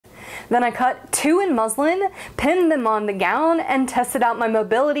Then I cut 2 in muslin, pinned them on the gown, and tested out my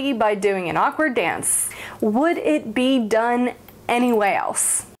mobility by doing an awkward dance. Would it be done anyway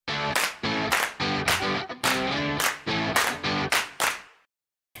else?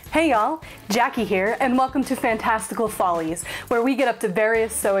 Hey y'all, Jackie here, and welcome to Fantastical Follies, where we get up to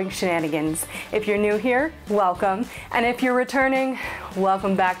various sewing shenanigans. If you're new here, welcome, and if you're returning,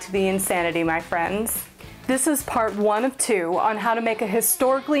 welcome back to the insanity, my friends. This is part 1 of 2 on how to make a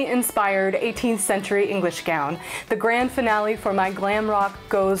historically inspired 18th century English gown, the grand finale for my Glam Rock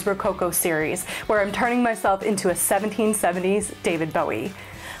Goes Rococo series, where I'm turning myself into a 1770s David Bowie.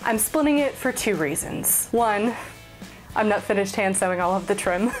 I'm splitting it for 2 reasons. 1, I'm not finished hand sewing all of the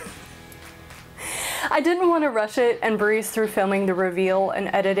trim. I didn't want to rush it and breeze through filming the reveal and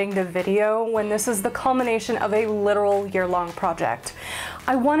editing the video when this is the culmination of a literal year-long project.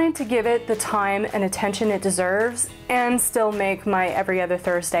 I wanted to give it the time and attention it deserves and still make my every other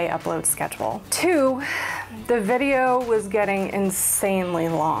Thursday upload schedule. 2, the video was getting insanely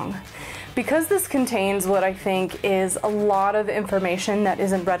long. Because this contains what I think is a lot of information that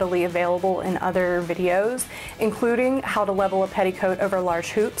isn't readily available in other videos, including how to level a petticoat over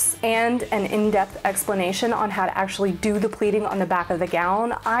large hoops and an in-depth explanation on how to actually do the pleating on the back of the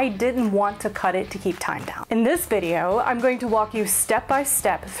gown, I didn't want to cut it to keep time down. In this video, I'm going to walk you step by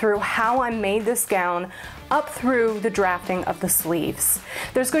step through how I made this gown up through the drafting of the sleeves.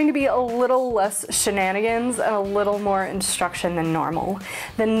 There's going to be a little less shenanigans and a little more instruction than normal.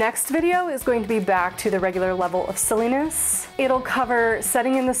 The next video is going to be back to the regular level of silliness. It'll cover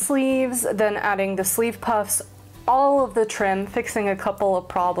setting in the sleeves, then adding the sleeve puffs, all of the trim, fixing a couple of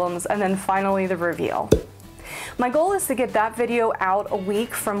problems, and then finally the reveal. My goal is to get that video out a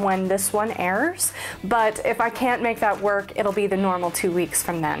week from when this one airs, but if I can't make that work, it'll be the normal 2 weeks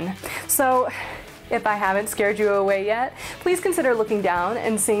from then. So, if I haven't scared you away yet, please consider looking down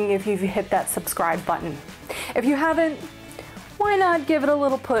and seeing if you've hit that subscribe button. If you haven't, why not give it a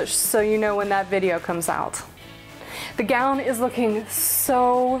little push so you know when that video comes out? The gown is looking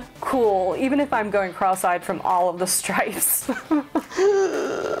so cool, even if I'm going cross-eyed from all of the stripes.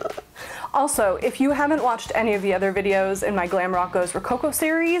 Also, if you haven't watched any of the other videos in my Glam Rock Goes Rococo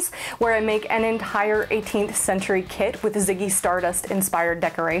series, where I make an entire 18th century kit with Ziggy Stardust inspired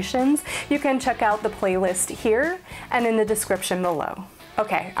decorations, you can check out the playlist here and in the description below.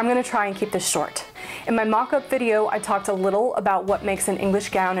 Okay, I'm gonna try and keep this short. In my mock-up video, I talked a little about what makes an English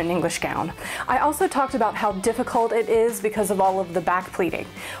gown an English gown. I also talked about how difficult it is because of all of the back pleating.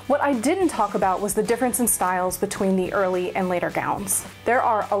 What I didn't talk about was the difference in styles between the early and later gowns. There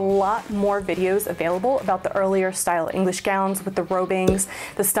are a lot more videos available about the earlier style English gowns with the robings,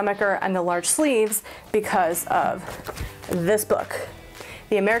 the stomacher, and the large sleeves because of this book,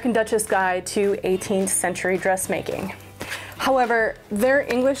 The American Duchess Guide to 18th Century Dressmaking. However, their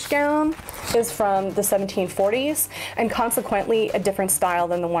English gown is from the 1740s and consequently a different style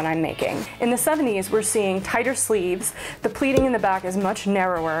than the one I'm making. In the 70s, we're seeing tighter sleeves, the pleating in the back is much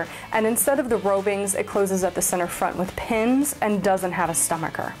narrower, and instead of the robings, it closes at the center front with pins and doesn't have a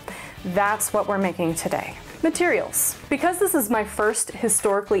stomacher. That's what we're making today. Materials. Because this is my first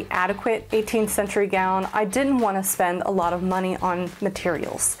historically adequate 18th century gown, I didn't want to spend a lot of money on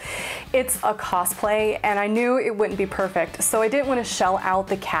materials. It's a cosplay and I knew it wouldn't be perfect, so I didn't want to shell out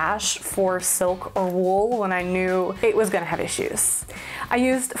the cash for silk or wool when I knew it was going to have issues. I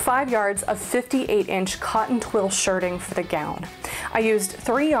used 5 yards of 58-inch cotton twill shirting for the gown. I used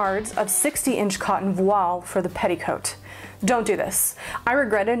 3 yards of 60-inch cotton voile for the petticoat. Don't do this. I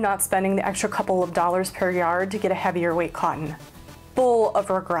regretted not spending the extra couple of dollars per yard to get a heavier weight cotton. Full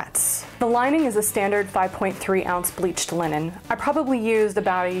of regrets. The lining is a standard 5.3 ounce bleached linen. I probably used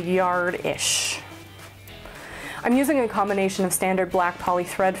about a yard-ish. I'm using a combination of standard black poly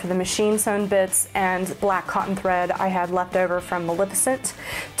thread for the machine-sewn bits and black cotton thread I had left over from Maleficent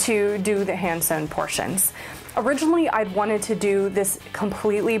to do the hand-sewn portions. Originally, I'd wanted to do this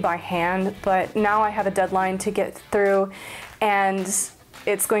completely by hand, but now I have a deadline to get through, and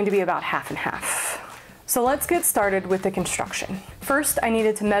it's going to be about half and half. So let's get started with the construction. First, I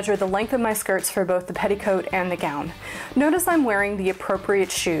needed to measure the length of my skirts for both the petticoat and the gown. Notice I'm wearing the appropriate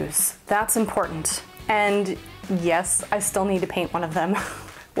shoes. That's important. And yes, I still need to paint one of them.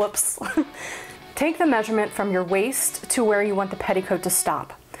 Whoops. Take the measurement from your waist to where you want the petticoat to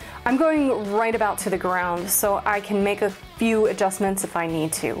stop. I'm going right about to the ground so I can make a few adjustments if I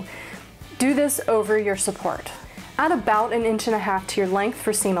need to. Do this over your support. Add about 1.5 inches to your length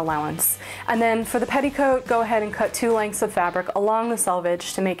for seam allowance. And then for the petticoat, go ahead and cut 2 lengths of fabric along the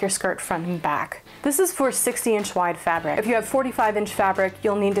selvage to make your skirt front and back. This is for 60-inch wide fabric. If you have 45-inch fabric,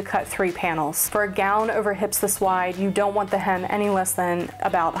 you'll need to cut 3 panels. For a gown over hips this wide, you don't want the hem any less than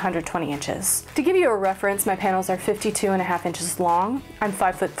about 120 inches. To give you a reference, my panels are 52.5 inches long. I'm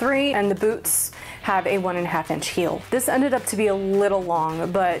 5'3", and the boots have a 1.5 inch heel. This ended up to be a little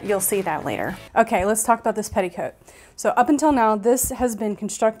long, but you'll see that later. Okay, let's talk about this petticoat. So up until now, this has been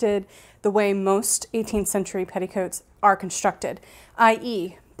constructed the way most 18th century petticoats are constructed,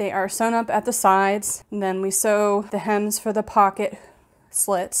 i.e., they are sewn up at the sides, and then we sew the hems for the pocket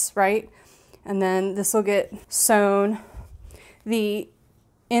slits, right? And then this will get sewn. The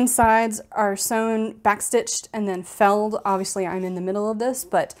insides are sewn, backstitched, and then felled. Obviously, I'm in the middle of this,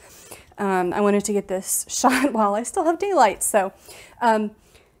 but I wanted to get this shot while I still have daylight. So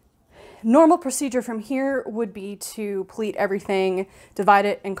normal procedure from here would be to pleat everything, divide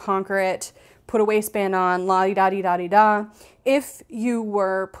it and conquer it, put a waistband on, la-di-da-di-da-di-da. If you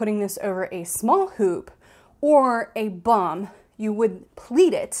were putting this over a small hoop or a bum, you would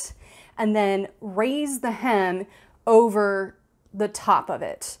pleat it and then raise the hem over the top of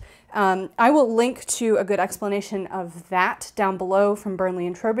it. I will link to a good explanation of that down below from Burnley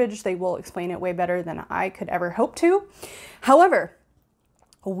and Trowbridge. They will explain it way better than I could ever hope to. However,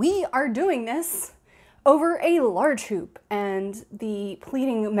 we are doing this over a large hoop, and the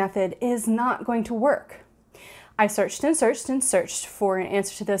pleating method is not going to work. I searched and searched and searched for an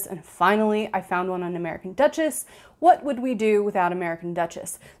answer to this, and finally I found one on American Duchess. What would we do without American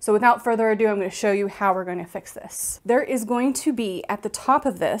Duchess? So without further ado, I'm going to show you how we're going to fix this. There is going to be at the top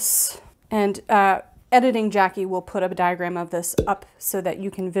of this, and editing Jackie will put a diagram of this up so that you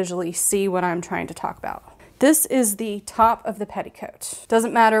can visually see what I'm trying to talk about. This is the top of the petticoat.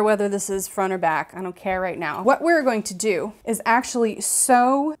 Doesn't matter whether this is front or back, I don't care right now. What we're going to do is actually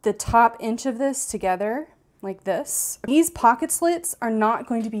sew the top inch of this together like this. These pocket slits are not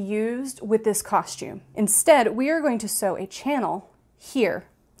going to be used with this costume. Instead, we are going to sew a channel here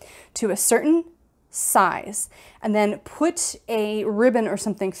to a certain size and then put a ribbon or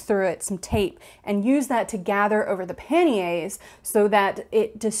something through it, some tape, and use that to gather over the panniers so that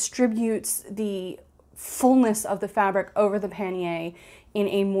it distributes the fullness of the fabric over the pannier in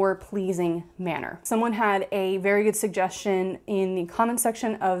a more pleasing manner. Someone had a very good suggestion in the comment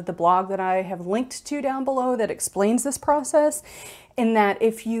section of the blog that I have linked to down below that explains this process, in that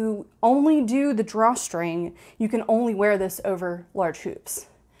if you only do the drawstring, you can only wear this over large hoops.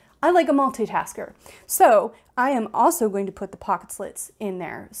 I like a multitasker, so I am also going to put the pocket slits in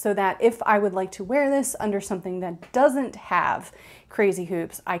there so that if I would like to wear this under something that doesn't have crazy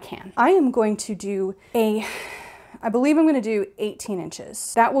hoops, I can. I am going to do I believe I'm going to do 18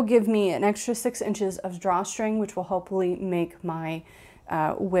 inches. That will give me an extra 6 inches of drawstring, which will hopefully make my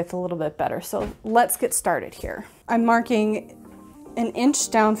width a little bit better. So let's get started here. I'm marking 1 inch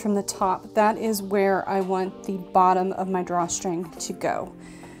down from the top. That is where I want the bottom of my drawstring to go.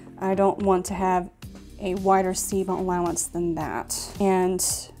 I don't want to have a wider seam allowance than that. And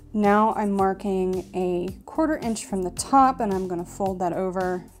now I'm marking a 1/4 inch from the top, and I'm going to fold that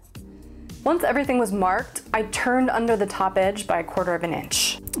over. Once everything was marked, I turned under the top edge by 1/4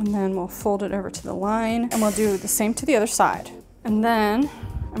 inch. And then we'll fold it over to the line, and we'll do the same to the other side. And then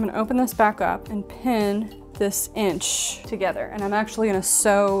I'm going to open this back up and pin this inch together. And I'm actually going to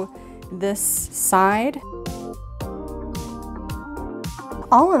sew this side.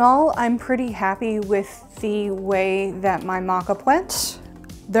 All in all, I'm pretty happy with the way that my mock-up went.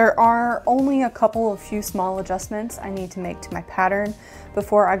 There are only a few small adjustments I need to make to my pattern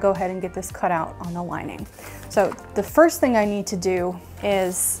before I go ahead and get this cut out on the lining. So the first thing I need to do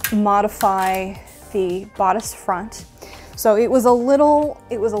is modify the bodice front. So it was a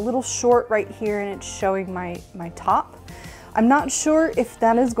little short right here, and it's showing my top. I'm not sure if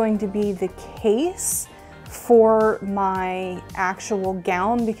that is going to be the case for my actual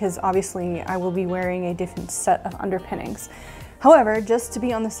gown, because obviously I will be wearing a different set of underpinnings. However, just to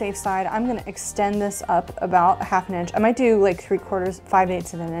be on the safe side, I'm going to extend this up about 1/2 inch. I might do like 3/4,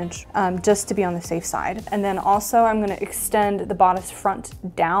 5/8 of an inch, just to be on the safe side. And then also I'm going to extend the bodice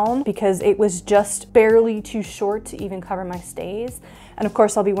front down because it was just barely too short to even cover my stays. And of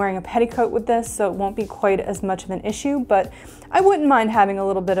course I'll be wearing a petticoat with this, so it won't be quite as much of an issue, but I wouldn't mind having a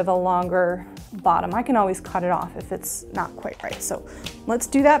little bit of a longer bottom. I can always cut it off if it's not quite right. So let's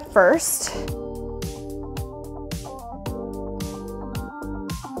do that first.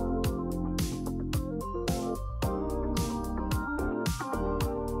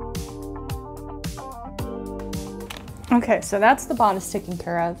 Okay, so that's the bodice taken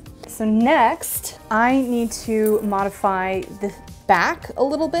care of. So next, I need to modify the back a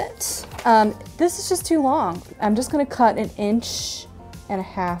little bit. This is just too long. I'm just gonna cut 1.5 inches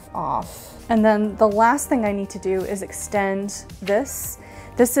off. And then the last thing I need to do is extend this.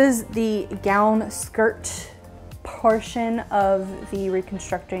 This is the gown skirt portion of the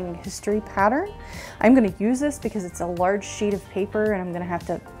Reconstructing History pattern. I'm gonna use this because it's a large sheet of paper and I'm gonna have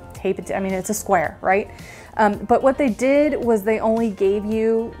to tape it, I mean, it's a square, right? But what they did was they only gave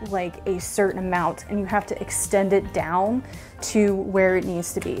you like a certain amount and you have to extend it down to where it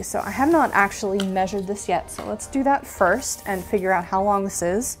needs to be. So I have not actually measured this yet. So let's do that first and figure out how long this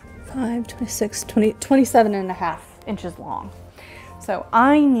is. 5, 26, 20, 27.5 inches long. So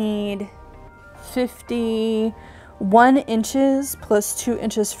I need 51 inches plus 2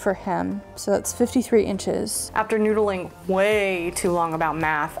 inches for hem. So that's 53 inches. After noodling way too long about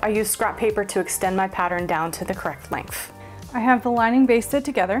math, I used scrap paper to extend my pattern down to the correct length. I have the lining basted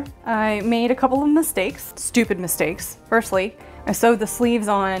together. I made a couple of mistakes, stupid mistakes. Firstly, I sewed the sleeves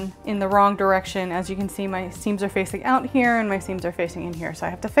on in the wrong direction. As you can see, my seams are facing out here and my seams are facing in here, so I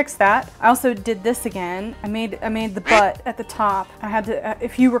have to fix that. I also did this again. I made the butt at the top. I had to,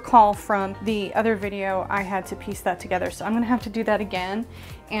 if you recall from the other video, I had to piece that together, so I'm gonna have to do that again.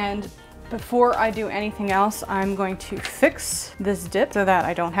 And before I do anything else, I'm going to fix this dip so that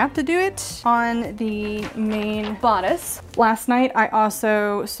I don't have to do it on the main bodice. Last night, I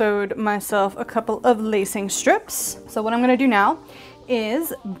also sewed myself a couple of lacing strips. So what I'm gonna do now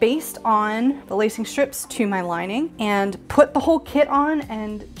is, based on the lacing strips to my lining, and put the whole kit on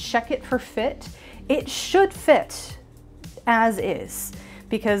and check it for fit. It should fit as is,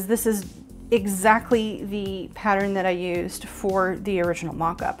 because this is exactly the pattern that I used for the original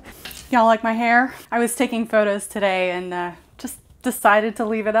mock-up. Y'all like my hair? I was taking photos today and just decided to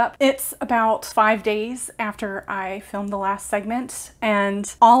leave it up. It's about 5 days after I filmed the last segment,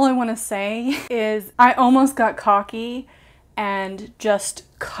 and all I want to say is I almost got cocky and just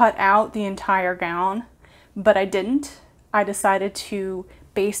cut out the entire gown, but I didn't. I decided to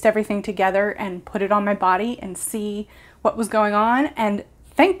baste everything together and put it on my body and see what was going on, and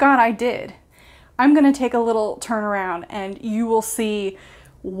thank God I did. I'm gonna take a little turnaround and you will see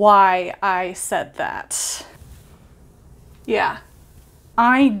why I said that. Yeah,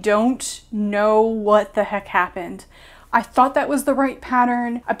 I don't know what the heck happened. I thought that was the right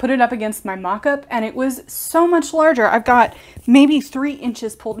pattern. I put it up against my mock-up and it was so much larger. I've got maybe 3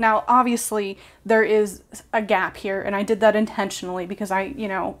 inches pulled. Now, obviously there is a gap here and I did that intentionally because I, you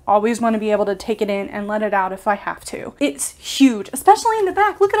know, always want to be able to take it in and let it out if I have to. It's huge, especially in the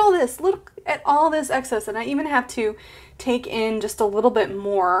back. Look at all this, look at all this excess, and I even have to take in just a little bit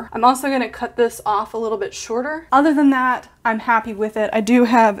more. I'm also going to cut this off a little bit shorter. Other than that, I'm happy with it. I do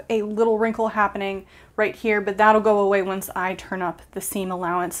have a little wrinkle happening right here, but that'll go away once I turn up the seam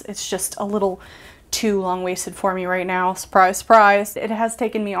allowance. It's just a little too long-waisted for me right now. Surprise, surprise. It has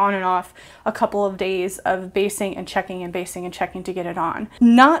taken me on and off a couple of days of basting and checking and basting and checking to get it on.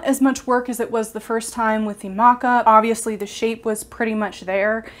 Not as much work as it was the first time with the mock-up. Obviously the shape was pretty much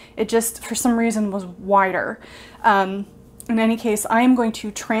there. It just, for some reason, was wider. In any case, I am going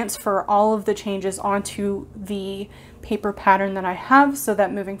to transfer all of the changes onto the paper pattern that I have so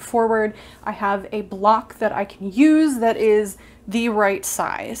that moving forward, I have a block that I can use that is the right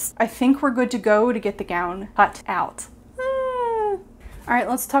size. I think we're good to go to get the gown cut out. All right,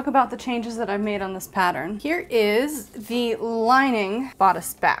 let's talk about the changes that I've made on this pattern. Here is the lining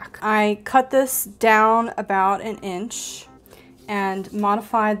bodice back. I cut this down about 1 inch and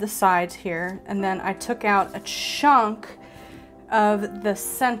modified the sides here, and then I took out a chunk of the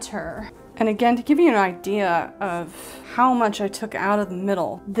center. And again, to give you an idea of how much I took out of the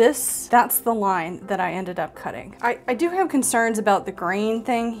middle, that's the line that I ended up cutting. I do have concerns about the grain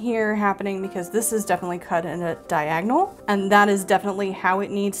thing here happening because this is definitely cut in a diagonal, and that is definitely how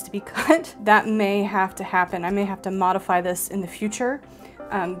it needs to be cut. That may have to happen. I may have to modify this in the future,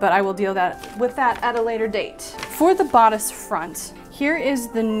 but I will deal with that at a later date. For the bodice front, here is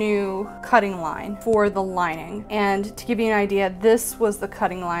the new cutting line for the lining. And to give you an idea, this was the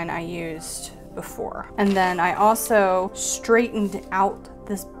cutting line I used before. And then I also straightened out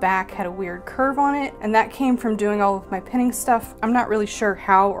this back, had a weird curve on it, and that came from doing all of my pinning stuff. I'm not really sure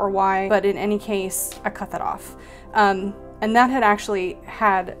how or why, but in any case, I cut that off. And that had actually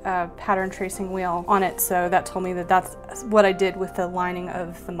had a pattern tracing wheel on it, so that told me that that's what I did with the lining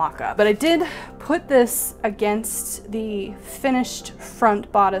of the mock-up. But I did put this against the finished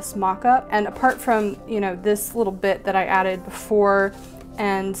front bodice mock-up, and apart from, you know, this little bit that I added before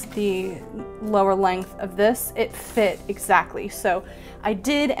and the lower length of this, it fit exactly. So I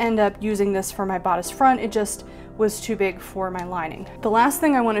did end up using this for my bodice front. It just was too big for my lining. The last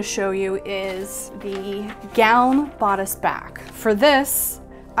thing I want to show you is the gown bodice back. For this,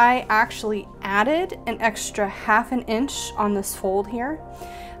 I actually added an extra 1/2 inch on this fold here.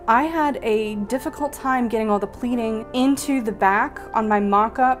 I had a difficult time getting all the pleating into the back on my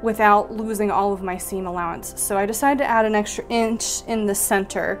mock-up without losing all of my seam allowance. So I decided to add an extra inch in the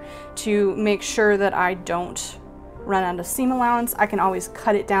center to make sure that I don't run out of seam allowance. I can always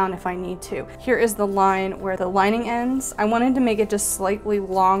cut it down if I need to. Here is the line where the lining ends. I wanted to make it just slightly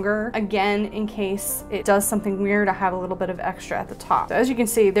longer, again, in case it does something weird, I have a little bit of extra at the top. So as you can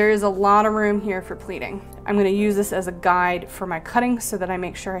see, there is a lot of room here for pleating. I'm gonna use this as a guide for my cutting so that I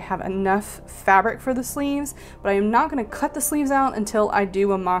make sure I have enough fabric for the sleeves, but I am not gonna cut the sleeves out until I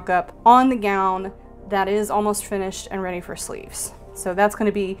do a mock-up on the gown that is almost finished and ready for sleeves. So that's going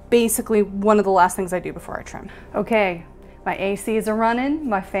to be basically one of the last things I do before I trim. Okay, my ACs are running,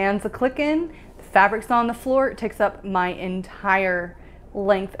 my fans are clicking, the fabric's on the floor. It takes up my entire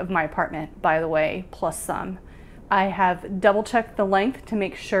length of my apartment, by the way, plus some. I have double checked the length to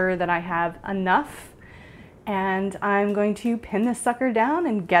make sure that I have enough, and I'm going to pin this sucker down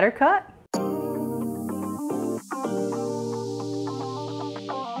and get her cut.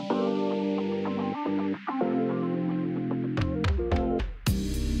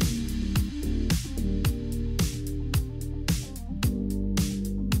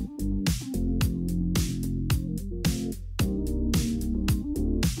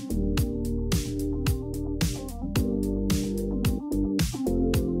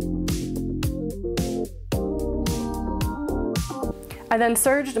 I then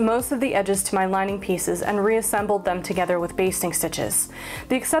serged most of the edges to my lining pieces and reassembled them together with basting stitches.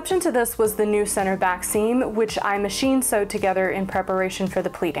 The exception to this was the new center back seam, which I machine sewed together in preparation for the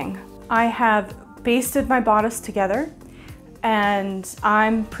pleating. I have basted my bodice together and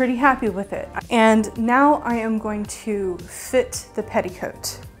I'm pretty happy with it. And now I am going to fit the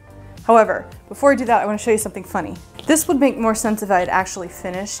petticoat. However, before I do that, I want to show you something funny. This would make more sense if I had actually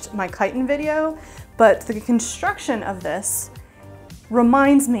finished my chitin video, but the construction of this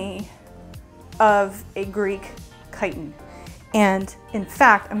reminds me of a Greek chitin. And in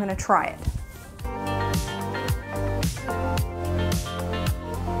fact, I'm gonna try it.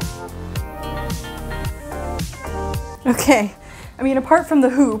 Okay, I mean, apart from the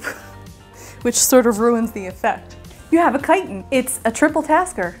hoop, which sort of ruins the effect, you have a chitin. It's a triple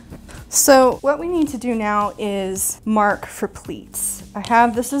tasker. So what we need to do now is mark for pleats.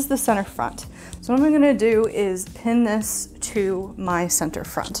 This is the center front. So what I'm gonna do is pin this to my center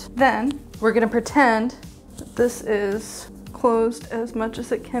front. Then we're gonna pretend that this is closed as much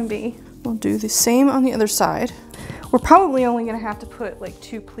as it can be. We'll do the same on the other side. We're probably only gonna have to put like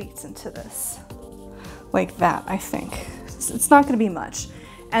 2 pleats into this. Like that, I think. It's not gonna be much.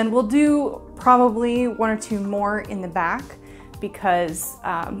 And we'll do probably 1 or 2 more in the back because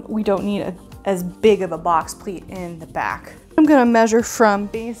we don't need as big of a box pleat in the back. I'm gonna measure from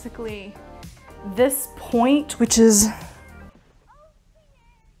basically this point, which is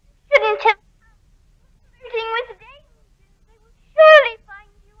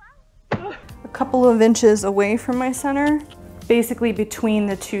a couple of inches away from my center, basically between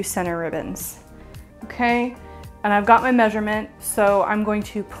the 2 center ribbons. Okay, and I've got my measurement, so I'm going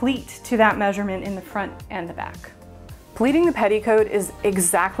to pleat to that measurement in the front and the back. Pleating the petticoat is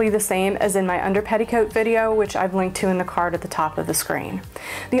exactly the same as in my under petticoat video, which I've linked to in the card at the top of the screen.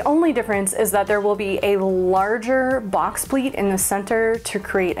 The only difference is that there will be a larger box pleat in the center to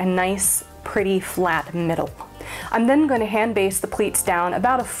create a nice, pretty flat middle. I'm then going to hand baste the pleats down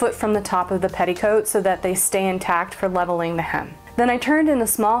about 1 foot from the top of the petticoat so that they stay intact for leveling the hem. Then I turned in a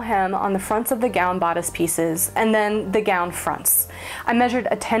small hem on the fronts of the gown bodice pieces and then the gown fronts. I measured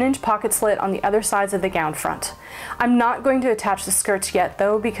a 10-inch pocket slit on the other sides of the gown front. I'm not going to attach the skirts yet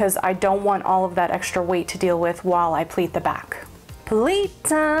though because I don't want all of that extra weight to deal with while I pleat the back. Pleat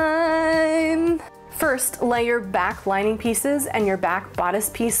time! First, lay your back lining pieces and your back bodice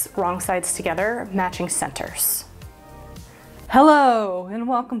piece wrong sides together, matching centers. Hello and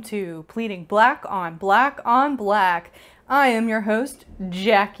welcome to Pleating Black on Black on Black. I am your host,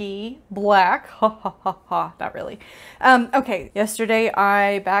 Jackie Black. Ha ha ha ha, not really. Okay, yesterday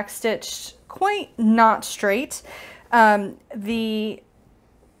I backstitched quite not straight the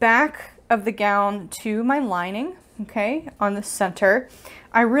back of the gown to my lining, okay, on the center.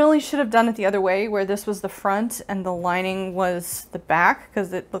 I really should have done it the other way where this was the front and the lining was the back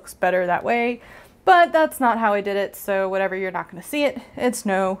because it looks better that way. But that's not how I did it, so whatever, you're not going to see it. It's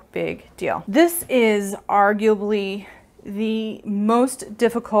no big deal. This is arguably the most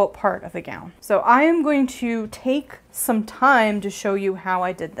difficult part of the gown. So I am going to take some time to show you how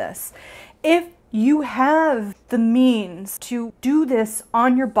I did this. If You have the means to do this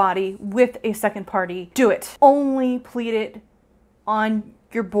on your body with a second party. Do it. Only pleat it on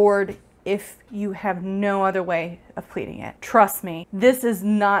your board if you have no other way of pleating it. Trust me, this is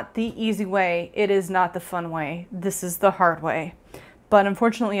not the easy way. It is not the fun way. This is the hard way. But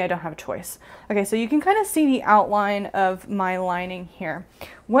unfortunately, I don't have a choice. Okay, so you can kind of see the outline of my lining here.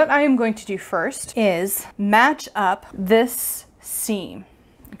 What I am going to do first is match up this seam.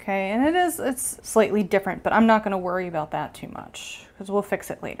 Okay, and it's slightly different, but I'm not going to worry about that too much because we'll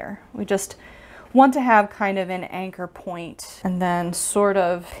fix it later. We just want to have kind of an anchor point and then sort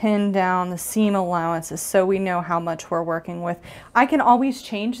of pin down the seam allowances so we know how much we're working with. I can always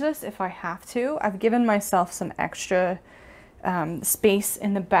change this if I have to. I've given myself some extra space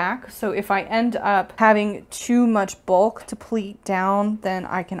in the back, so if I end up having too much bulk to pleat down, then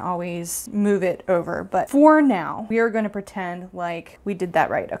I can always move it over. But for now, we are going to pretend like we did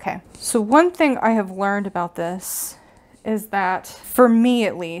that right. Okay, so one thing I have learned about this is that, for me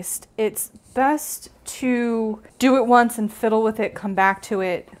at least, it's best to do it once and fiddle with it, come back to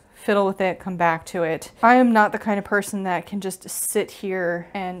it, fiddle with it, come back to it. I am not the kind of person that can just sit here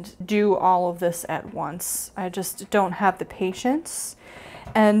and do all of this at once. I just don't have the patience.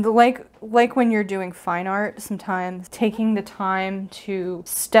 And like when you're doing fine art, sometimes taking the time to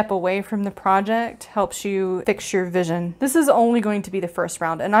step away from the project helps you fix your vision. This is only going to be the first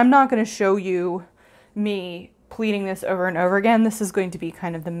round, and I'm not going to show you me pleating this over and over again. This is going to be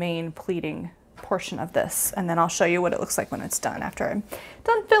kind of the main pleating portion of this, and then I'll show you what it looks like when it's done after I'm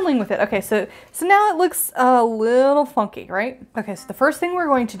done fiddling with it. Okay, so now it looks a little funky, right? Okay, so the first thing we're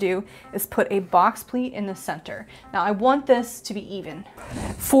going to do is put a box pleat in the center. Now I want this to be even.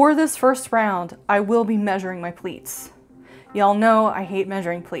 For this first round, I will be measuring my pleats. Y'all know I hate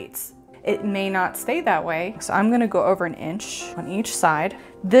measuring pleats. It may not stay that way, so I'm gonna go over 1 inch on each side.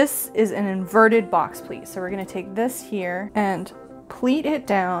 This is an inverted box pleat, so we're gonna take this here and pleat it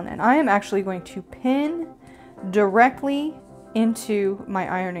down, and I am actually going to pin directly into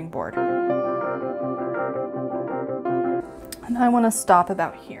my ironing board. And I want to stop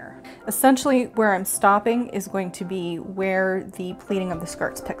about here. Essentially, where I'm stopping is going to be where the pleating of the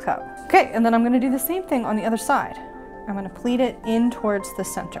skirts picks up. Okay, and then I'm going to do the same thing on the other side. I'm going to pleat it in towards the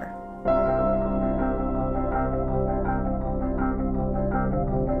center.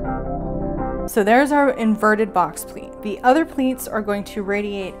 So there's our inverted box pleat. The other pleats are going to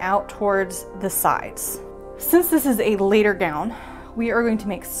radiate out towards the sides. Since this is a later gown, we are going to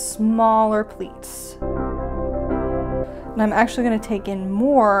make smaller pleats. And I'm actually going to take in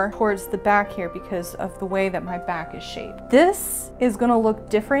more towards the back here because of the way that my back is shaped. This is going to look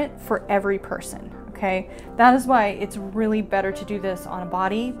different for every person. Okay, that is why it's really better to do this on a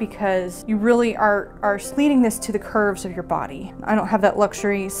body, because you really are pleating this to the curves of your body. I don't have that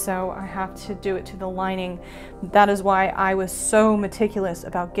luxury, so I have to do it to the lining. That is why I was so meticulous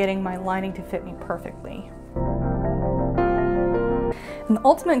about getting my lining to fit me perfectly. And the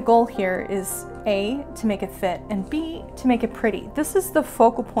ultimate goal here is A, to make it fit, and B, to make it pretty. This is the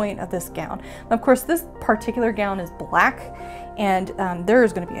focal point of this gown. Of course, this particular gown is black, and there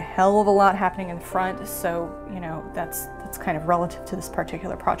is going to be a hell of a lot happening in the front, so you know that's kind of relative to this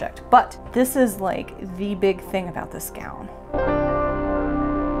particular project. But this is like the big thing about this gown.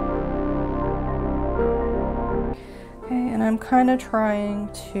 Okay, and I'm kind of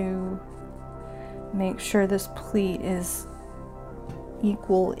trying to make sure this pleat is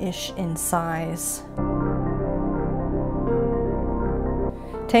equal-ish in size.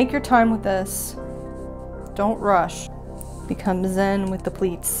 Take your time with this. Don't rush. Become zen with the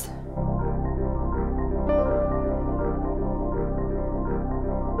pleats.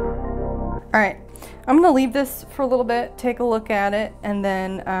 Alright, I'm going to leave this for a little bit, take a look at it, and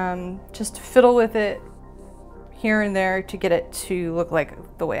then just fiddle with it here and there to get it to look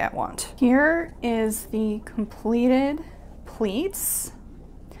like the way I want. Here is the completed pleats.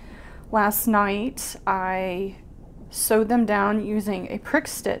 Last night I sewed them down using a prick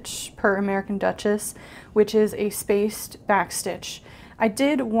stitch per American Duchess, which is a spaced back stitch. I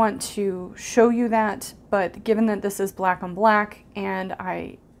did want to show you that, but given that this is black on black and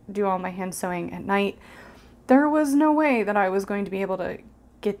I do all my hand sewing at night, there was no way that I was going to be able to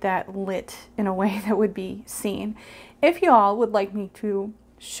get that lit in a way that would be seen. If y'all would like me to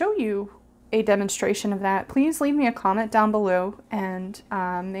show you a demonstration of that, please leave me a comment down below, and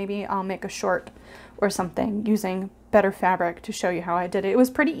maybe I'll make a short or something using better fabric to show you how I did it. It was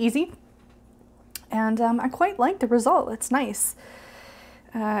pretty easy, and I quite like the result. It's nice.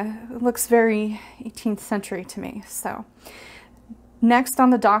 It looks very 18th century to me. So next on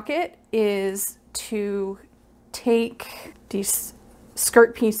the docket is to take these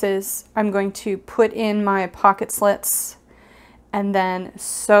skirt pieces, I'm going to put in my pocket slits and then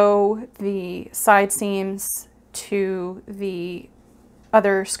sew the side seams to the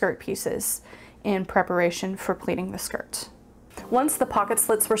other skirt pieces in preparation for pleating the skirt. Once the pocket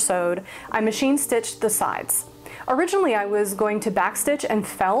slits were sewed, I machine stitched the sides. Originally I was going to backstitch and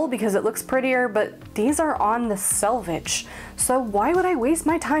fell because it looks prettier, but these are on the selvage, so why would I waste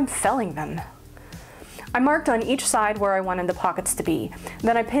my time felling them? I marked on each side where I wanted the pockets to be.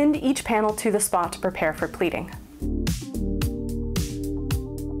 Then I pinned each panel to the spot to prepare for pleating.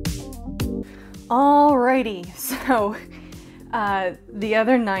 Alrighty, so the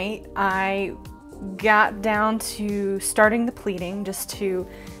other night I got down to starting the pleating just to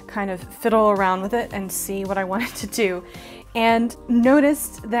kind of fiddle around with it and see what I wanted to do, and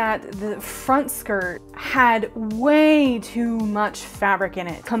noticed that the front skirt had way too much fabric in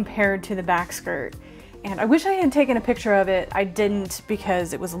it compared to the back skirt. And I wish I had taken a picture of it. I didn't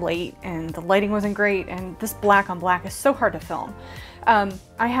because it was late and the lighting wasn't great, and this black on black is so hard to film.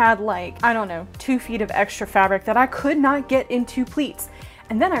 I had like, I don't know, 2 feet of extra fabric that I could not get into pleats.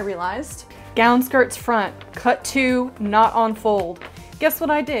 And then I realized, gown skirts front, cut 2, not on fold. Guess what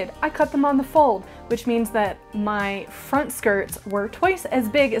I did? I cut them on the fold, which means that my front skirts were twice as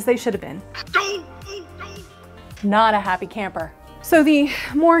big as they should have been. Not a happy camper. So the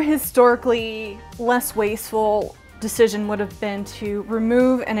more historically less wasteful decision would have been to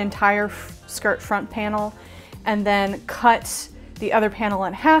remove an entire skirt front panel and then cut the other panel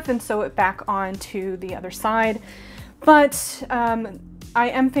in half and sew it back onto the other side. But I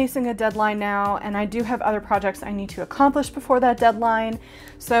am facing a deadline now, and I do have other projects I need to accomplish before that deadline.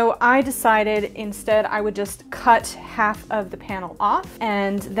 So I decided instead I would just cut half of the panel off,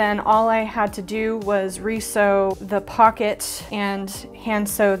 and then all I had to do was re-sew the pocket and hand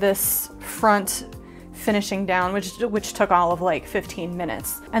sew this front finishing down, which took all of like 15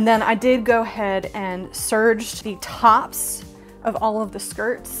 minutes. And then I did go ahead and serged the tops of all of the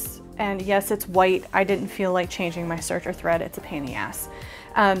skirts. And yes, it's white. I didn't feel like changing my serger thread. It's a pain in the ass.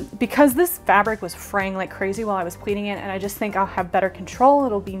 Because this fabric was fraying like crazy while I was pleating it, and I just think I'll have better control.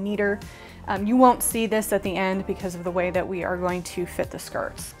 It'll be neater. You won't see this at the end because of the way that we are going to fit the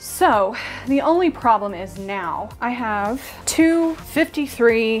skirts. So the only problem is now I have 2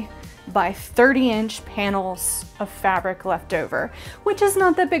 53 by 30-inch panels of fabric left over, which is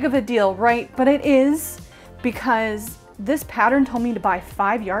not that big of a deal, right? But it is, because this pattern told me to buy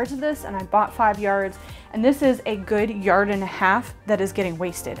 5 yards of this, and I bought 5 yards, and this is a good 1.5 yards that is getting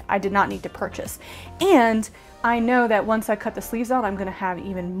wasted. I did not need to purchase. And I know that once I cut the sleeves out, I'm gonna have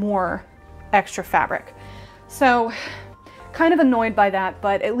even more extra fabric. So kind of annoyed by that,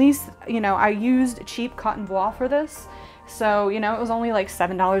 but at least, you know, I used cheap cotton voile for this. So, you know, it was only like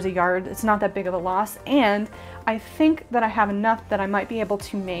 $7 a yard. It's not that big of a loss. And I think that I have enough that I might be able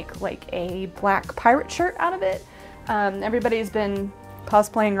to make like a black pirate shirt out of it. Everybody's been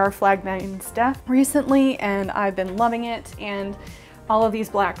cosplaying Our Flag Means Death recently, and I've been loving it, and all of these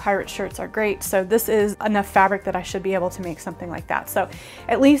black pirate shirts are great. So this is enough fabric that I should be able to make something like that. So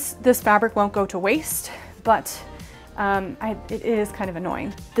at least this fabric won't go to waste, but it is kind of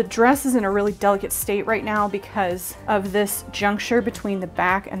annoying. The dress is in a really delicate state right now because of this juncture between the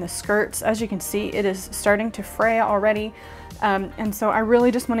back and the skirts. As you can see, it is starting to fray already. And so I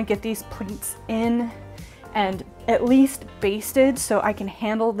really just want to get these pleats in and at least basted so I can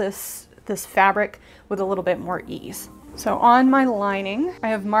handle this fabric with a little bit more ease. So on my lining, I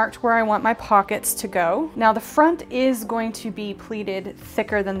have marked where I want my pockets to go. Now the front is going to be pleated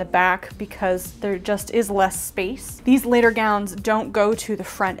thicker than the back because there just is less space. These later gowns don't go to the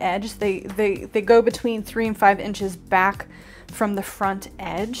front edge. They go between 3 and 5 inches back from the front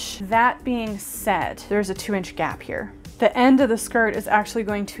edge. That being said, there's a 2-inch gap here. The end of the skirt is actually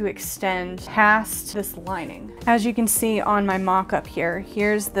going to extend past this lining. As you can see on my mock-up here,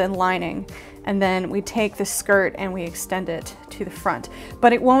 here's the lining, and then we take the skirt and we extend it to the front.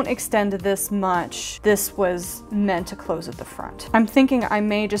 But it won't extend this much. This was meant to close at the front. I'm thinking I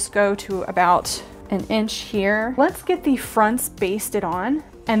may just go to about 1 inch here. Let's get the fronts basted on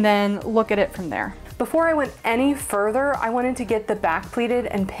and then look at it from there. Before I went any further, I wanted to get the back pleated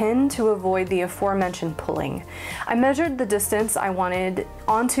and pinned to avoid the aforementioned pulling. I measured the distance I wanted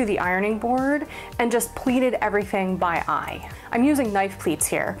onto the ironing board and just pleated everything by eye. I'm using knife pleats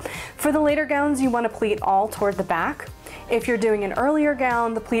here. For the later gowns, you want to pleat all toward the back. If you're doing an earlier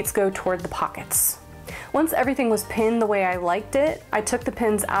gown, the pleats go toward the pockets. Once everything was pinned the way I liked it, I took the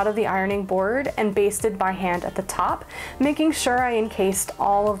pins out of the ironing board and basted by hand at the top, making sure I encased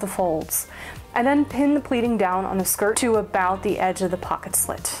all of the folds. I then pinned the pleating down on the skirt to about the edge of the pocket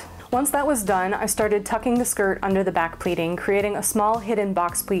slit. Once that was done, I started tucking the skirt under the back pleating, creating a small hidden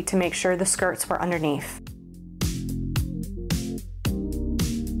box pleat to make sure the skirts were underneath.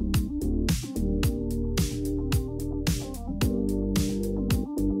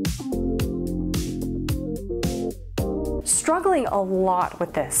 Struggling a lot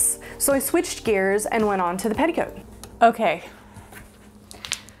with this, so I switched gears and went on to the petticoat. Okay.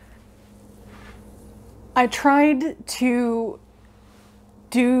 I tried to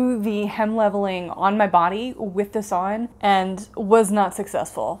do the hem leveling on my body with this on and was not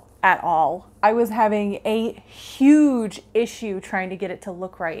successful at all. I was having a huge issue trying to get it to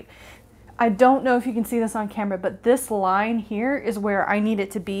look right. I don't know if you can see this on camera, but this line here is where I need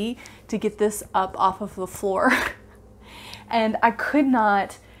it to be to get this up off of the floor. And I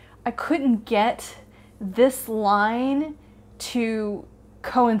couldn't get this line to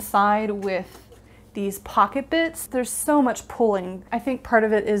coincide with these pocket bits. There's so much pulling. I think part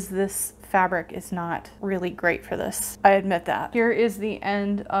of it is this fabric is not really great for this. I admit that. Here is the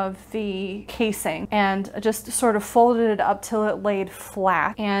end of the casing, and I just sort of folded it up till it laid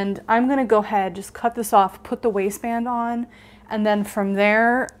flat. And I'm gonna go ahead, just cut this off, put the waistband on, and then from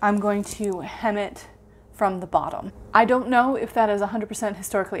there, I'm going to hem it from the bottom. I don't know if that is 100%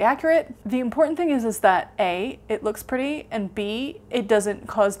 historically accurate. The important thing is that A, it looks pretty, and B, it doesn't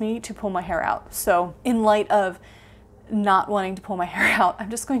cause me to pull my hair out. So in light of not wanting to pull my hair out,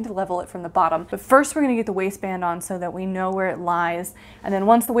 I'm just going to level it from the bottom. But first we're gonna get the waistband on so that we know where it lies. And then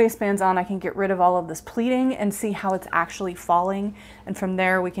once the waistband's on, I can get rid of all of this pleating and see how it's actually falling. And from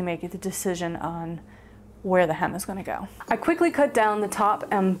there we can make the decision on where the hem is gonna go. I quickly cut down the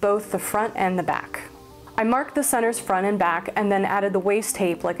top on both the front and the back. I marked the centers front and back and then added the waist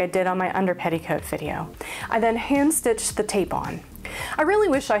tape like I did on my under petticoat video. I then hand stitched the tape on. I really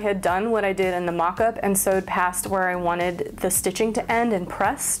wish I had done what I did in the mock-up and sewed past where I wanted the stitching to end and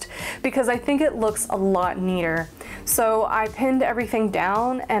pressed, because I think it looks a lot neater. So I pinned everything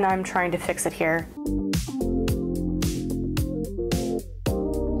down and I'm trying to fix it here.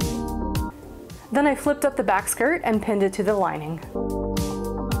 Then I flipped up the back skirt and pinned it to the lining.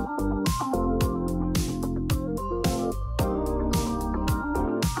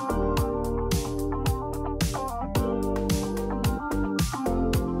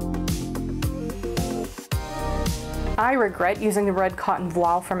 I regret using the red cotton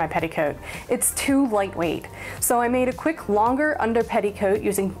voile for my petticoat. It's too lightweight. So I made a quick longer under petticoat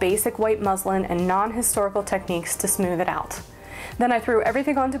using basic white muslin and non-historical techniques to smooth it out. Then I threw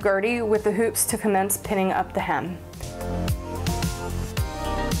everything onto Gertie with the hoops to commence pinning up the hem.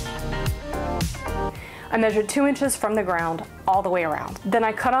 I measured 2 inches from the ground all the way around. Then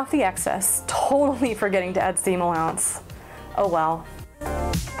I cut off the excess, totally forgetting to add seam allowance. Oh well.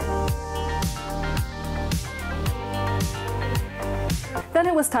 Then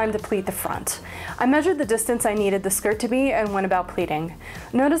it was time to pleat the front. I measured the distance I needed the skirt to be and went about pleating.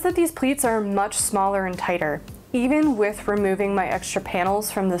 Notice that these pleats are much smaller and tighter. Even with removing my extra panels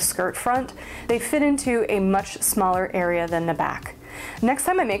from the skirt front, they fit into a much smaller area than the back. Next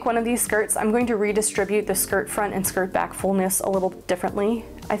time I make one of these skirts, I'm going to redistribute the skirt front and skirt back fullness a little differently,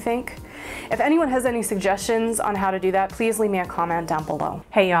 I think. If anyone has any suggestions on how to do that, please leave me a comment down below.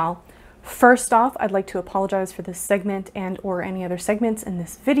 Hey y'all. First off, I'd like to apologize for this segment and or any other segments in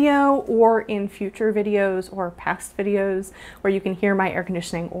this video or in future videos or past videos where you can hear my air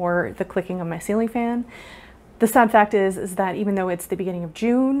conditioning or the clicking of my ceiling fan. The sad fact is that even though it's the beginning of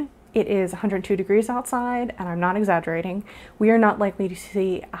June, it is 102 degrees outside, and I'm not exaggerating. We are not likely to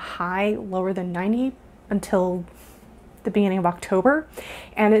see a high lower than 90 until the beginning of October,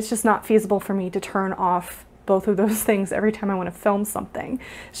 and it's just not feasible for me to turn off both of those things every time I want to film something.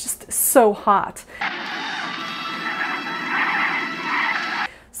 It's just so hot.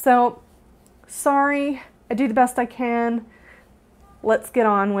 So, sorry, I do the best I can. Let's get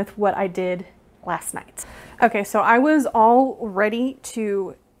on with what I did last night. Okay, so I was all ready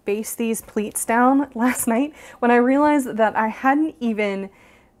to base these pleats down last night when I realized that I hadn't even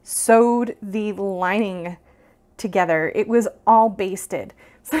sewed the lining together. It was all basted.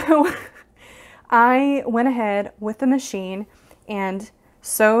 So I went ahead with the machine and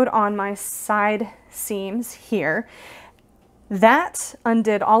sewed on my side seams here. That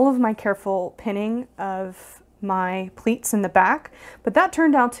undid all of my careful pinning of my pleats in the back, but that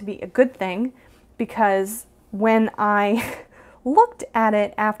turned out to be a good thing because when I looked at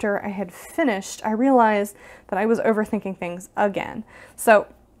it after I had finished, I realized that I was overthinking things again. So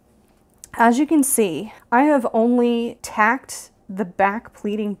as you can see, I have only tacked the back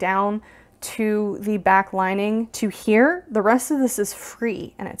pleating down to the back lining to here. The rest of this is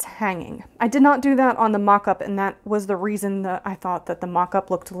free and it's hanging. I did not do that on the mock-up, and that was the reason that I thought that the mock-up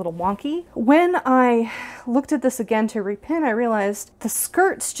looked a little wonky. When I looked at this again to repin, I realized the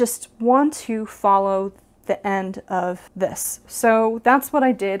skirts just want to follow the end of this. So that's what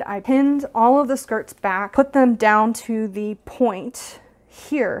I did. I pinned all of the skirts back, put them down to the point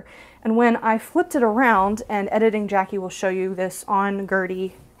here. And when I flipped it around, and editing Jackie will show you this on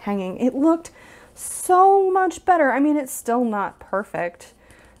Gertie hanging, it looked so much better. I mean, it's still not perfect,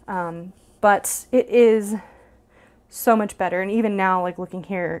 but it is so much better. And even now, like looking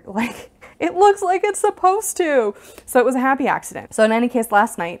here, like it looks like it's supposed to. So it was a happy accident. So in any case,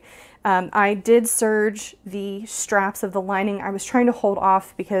 last night, I did serge the straps of the lining. I was trying to hold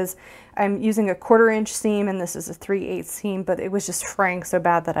off because I'm using a 1/4 inch seam and this is a 3/8 seam, but it was just fraying so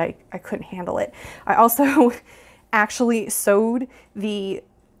bad that I couldn't handle it. I also actually sewed the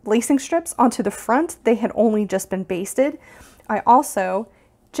lacing strips onto the front. They had only just been basted. I also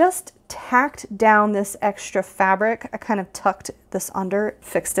just tacked down this extra fabric. I kind of tucked this under,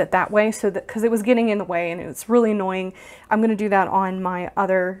 fixed it that way so that, because it was getting in the way and it was really annoying. I'm going to do that on my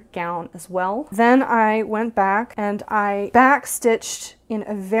other gown as well. Then I went back and I back stitched in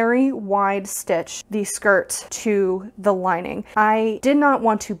a very wide stitch the skirt to the lining. I did not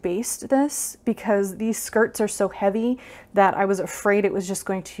want to baste this because these skirts are so heavy that I was afraid it was just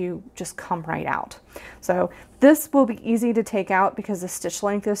going to just come right out. So this will be easy to take out because the stitch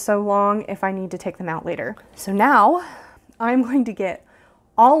length is so long if I need to take them out later. So now I'm going to get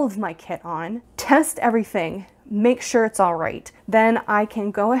all of my kit on, test everything, make sure it's all right. Then I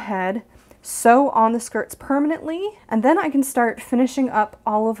can go ahead, sew on the skirts permanently, and then I can start finishing up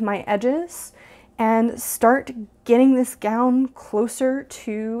all of my edges and start getting this gown closer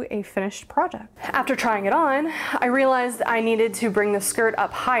to a finished project. After trying it on, I realized I needed to bring the skirt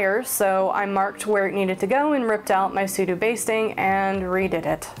up higher, so I marked where it needed to go and ripped out my pseudo basting and redid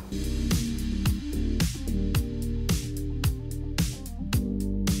it.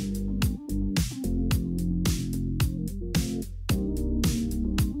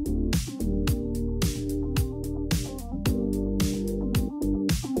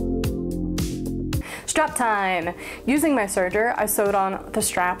 Strap time! Using my serger, I sewed on the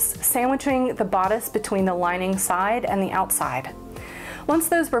straps, sandwiching the bodice between the lining side and the outside. Once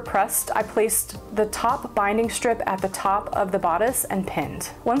those were pressed, I placed the top binding strip at the top of the bodice and pinned.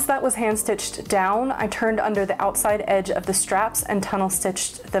 Once that was hand stitched down, I turned under the outside edge of the straps and tunnel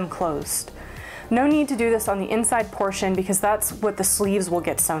stitched them closed. No need to do this on the inside portion because that's what the sleeves will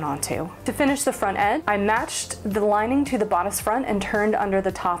get sewn onto. To finish the front edge, I matched the lining to the bodice front and turned under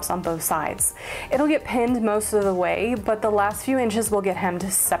the tops on both sides. It'll get pinned most of the way, but the last few inches will get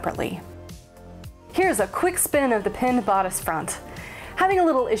hemmed separately. Here's a quick spin of the pinned bodice front. Having a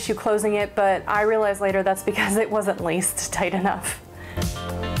little issue closing it, but I realized later that's because it wasn't laced tight enough.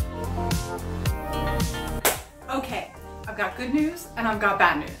 Okay, I've got good news and I've got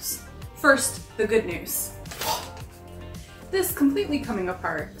bad news. First, the good news. This completely coming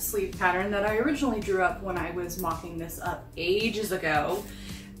apart sleeve pattern that I originally drew up when I was mocking this up ages ago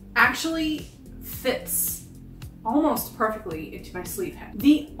actually fits almost perfectly into my sleeve head.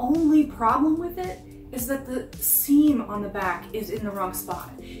 The only problem with it is that the seam on the back is in the wrong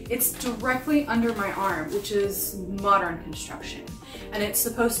spot. It's directly under my arm, which is modern construction, and it's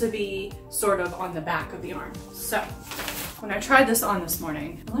supposed to be sort of on the back of the arm. So when I tried this on this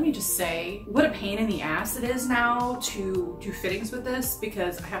morning, let me just say what a pain in the ass it is now to do fittings with this,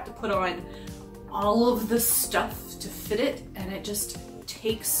 because I have to put on all of the stuff to fit it, and it just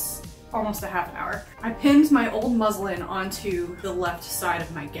takes almost a half an hour. I pinned my old muslin onto the left side of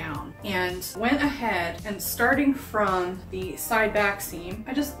my gown and went ahead and, starting from the side back seam,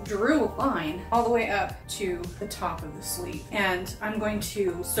 I just drew a line all the way up to the top of the sleeve. And I'm going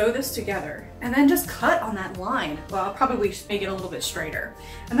to sew this together and then just cut on that line. Well, I'll probably just make it a little bit straighter.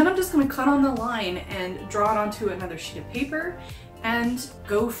 And then I'm just going to cut on the line and draw it onto another sheet of paper and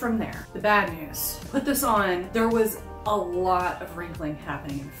go from there. The bad news, put this on, there was a lot of wrinkling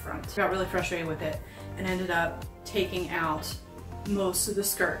happening in the front. I got really frustrated with it and ended up taking out most of the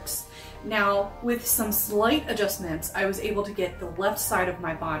skirts. Now, with some slight adjustments, I was able to get the left side of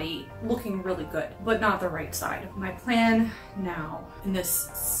my body looking really good, but not the right side. My plan now, and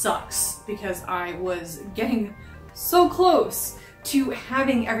this sucks because I was getting so close to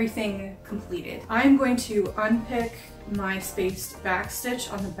having everything completed. I'm going to unpick my spaced back stitch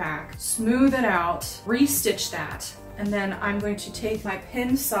on the back, smooth it out, re-stitch that, and then I'm going to take my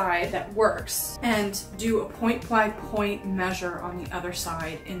pinned side that works and do a point by point measure on the other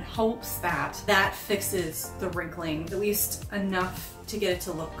side in hopes that that fixes the wrinkling, at least enough to get it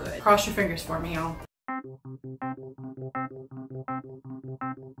to look good. Cross your fingers for me, y'all.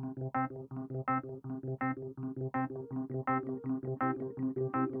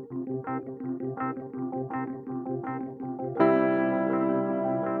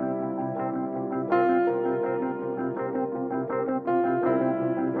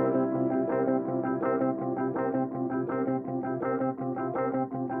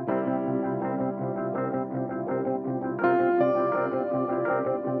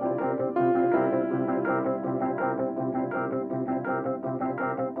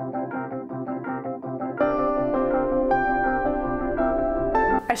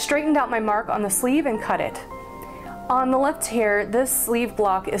 I straightened out my mark on the sleeve and cut it. On the left here, this sleeve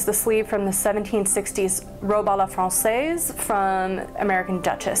block is the sleeve from the 1760s Robe à la Française from American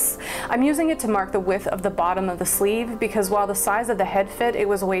Duchess. I'm using it to mark the width of the bottom of the sleeve because while the size of the head fit, it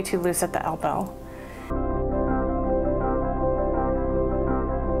was way too loose at the elbow.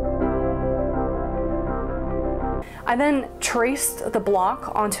 I then traced the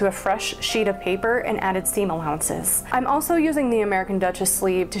block onto a fresh sheet of paper and added seam allowances. I'm also using the American Duchess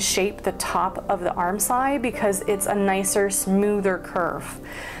sleeve to shape the top of the arm side because it's a nicer, smoother curve.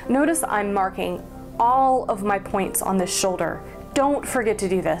 Notice I'm marking all of my points on this shoulder. Don't forget to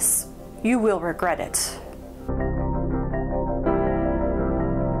do this. You will regret it.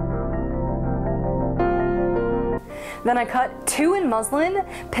 Then I cut 2 in muslin,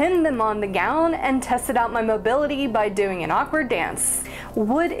 pinned them on the gown, and tested out my mobility by doing an awkward dance.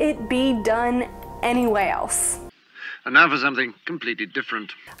 Would it be done anyway else? And now for something completely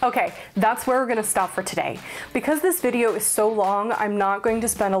different. Okay, that's where we're gonna stop for today. Because this video is so long, I'm not going to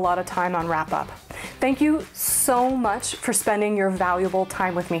spend a lot of time on wrap up. Thank you so much for spending your valuable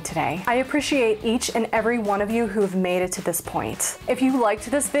time with me today. I appreciate each and every one of you who have made it to this point. If you liked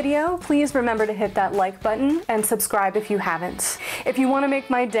this video, please remember to hit that like button and subscribe if you haven't. If you want to make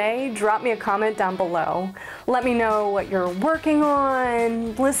my day, drop me a comment down below. Let me know what you're working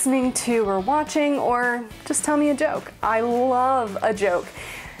on, listening to, or watching, or just tell me a joke. I love a joke.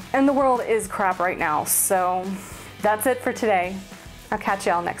 And the world is crap right now, so that's it for today. I'll catch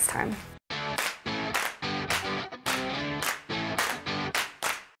y'all next time.